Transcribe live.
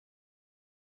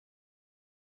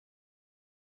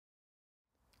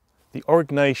The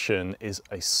Aurignacian is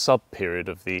a sub-period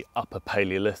of the Upper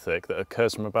Palaeolithic that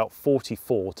occurs from about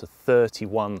 44 to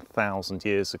 31,000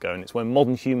 years ago, and it's when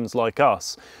modern humans like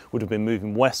us would have been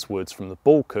moving westwards from the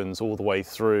Balkans all the way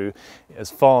through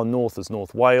as far north as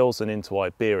North Wales and into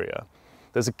Iberia.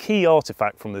 There's a key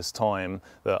artefact from this time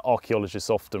that archaeologists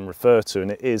often refer to,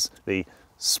 and it is the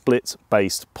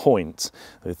split-based point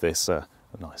with this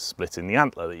nice split in the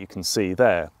antler that you can see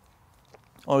there.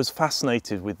 I was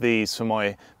fascinated with these for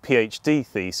my PhD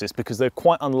thesis because they're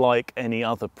quite unlike any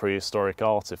other prehistoric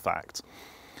artefact,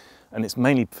 and it's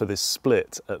mainly for this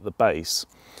split at the base.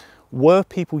 Were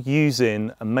people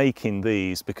using and making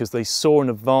these because they saw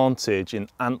an advantage in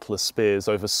antler spears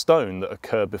over stone that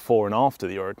occurred before and after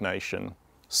the Aurignacian?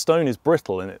 Stone is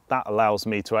brittle and that allows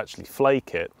me to actually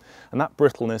flake it, and that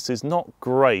brittleness is not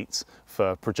great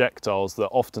for projectiles that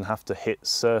often have to hit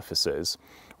surfaces,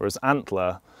 whereas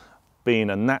antler,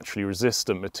 being a naturally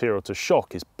resistant material to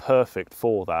shock, is perfect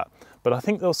for that. But I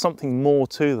think there was something more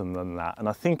to them than that, and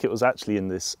I think it was actually in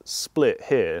this split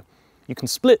here. You can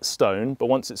split stone, but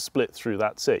once it's split through,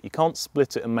 that's it. You can't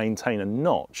split it and maintain a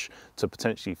notch to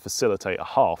potentially facilitate a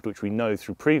haft, which we know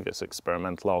through previous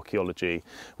experimental archaeology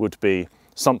would be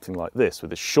something like this,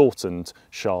 with a shortened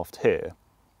shaft here.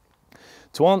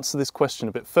 To answer this question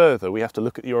a bit further, we have to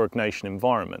look at the Aurignacian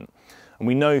environment. And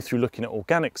we know through looking at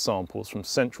organic samples from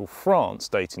central France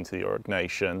dating to the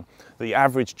Aurignacian, the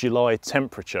average July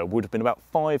temperature would have been about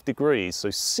 5 degrees, so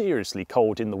seriously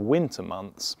cold in the winter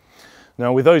months.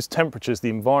 Now with those temperatures, the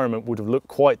environment would have looked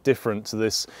quite different to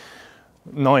this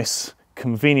nice,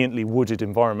 conveniently wooded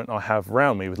environment I have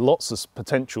around me with lots of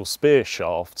potential spear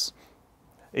shafts.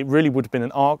 It really would have been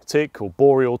an Arctic or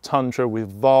boreal tundra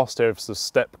with vast areas of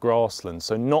steppe grassland,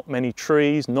 so not many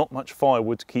trees, not much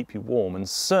firewood to keep you warm, and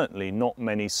certainly not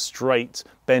many straight,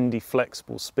 bendy,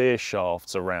 flexible spear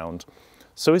shafts around.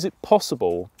 So is it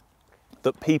possible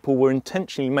that people were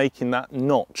intentionally making that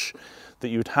notch that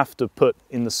you'd have to put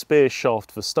in the spear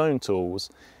shaft for stone tools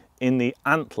in the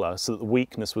antler so that the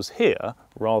weakness was here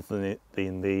rather than it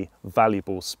in the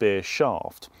valuable spear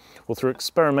shaft? Well, through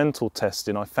experimental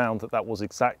testing, I found that that was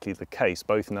exactly the case,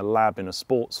 both in a lab and a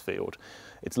sports field.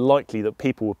 It's likely that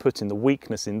people were putting the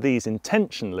weakness in these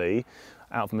intentionally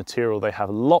out of material they have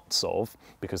lots of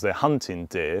because they're hunting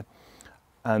deer,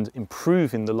 and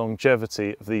improving the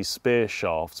longevity of these spear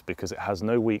shafts because it has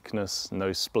no weakness,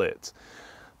 no split.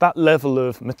 That level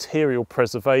of material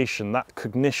preservation, that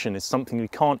cognition, is something we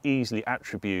can't easily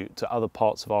attribute to other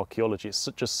parts of archaeology. It's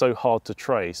just so hard to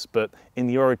trace. But in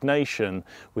the Aurignacian,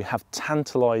 we have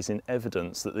tantalising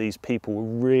evidence that these people were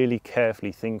really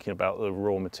carefully thinking about the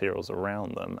raw materials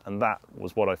around them. And that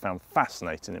was what I found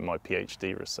fascinating in my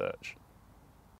PhD research.